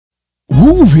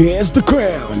Who wears the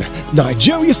crown?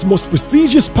 Nigeria's most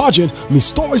prestigious pageant, Miss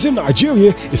Stories in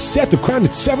Nigeria, is set to crown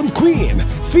its 7th queen,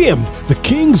 themed The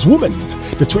King's Woman.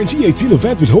 The 2018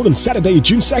 event will hold on Saturday,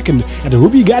 June 2nd at the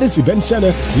Ruby Gardens Event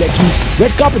Center, Lekki. Red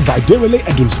carpet by Derele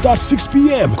Edun starts 6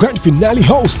 p.m. Grand finale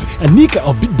host Anika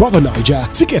of Big Brother Naija.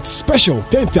 Tickets special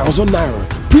 10,000 naira,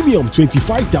 premium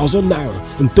 25,000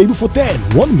 naira, and table for 10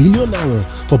 1 million naira.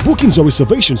 For bookings or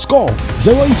reservations, call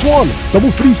 081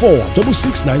 334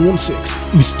 66916.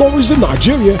 Miss Stories in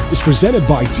Nigeria is presented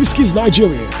by Tiski's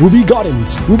Nigeria, Ruby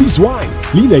Gardens, Ruby's Wine,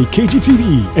 Lina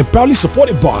KGTV, and proudly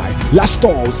supported by Last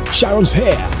Stalls, Sharon's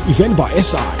Hair, event by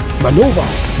SI, Manova,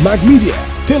 Mag Media,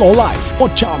 Taylor Life,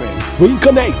 Hot Charming, Wayne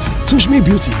Connect, Tushme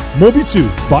Beauty,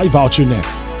 Mobitute by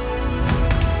VoucherNet.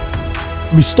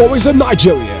 Miss Stories in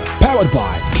Nigeria, powered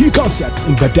by Q Concepts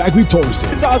and Badagry Tourism.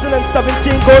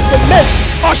 2017 goes to Miss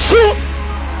Ashu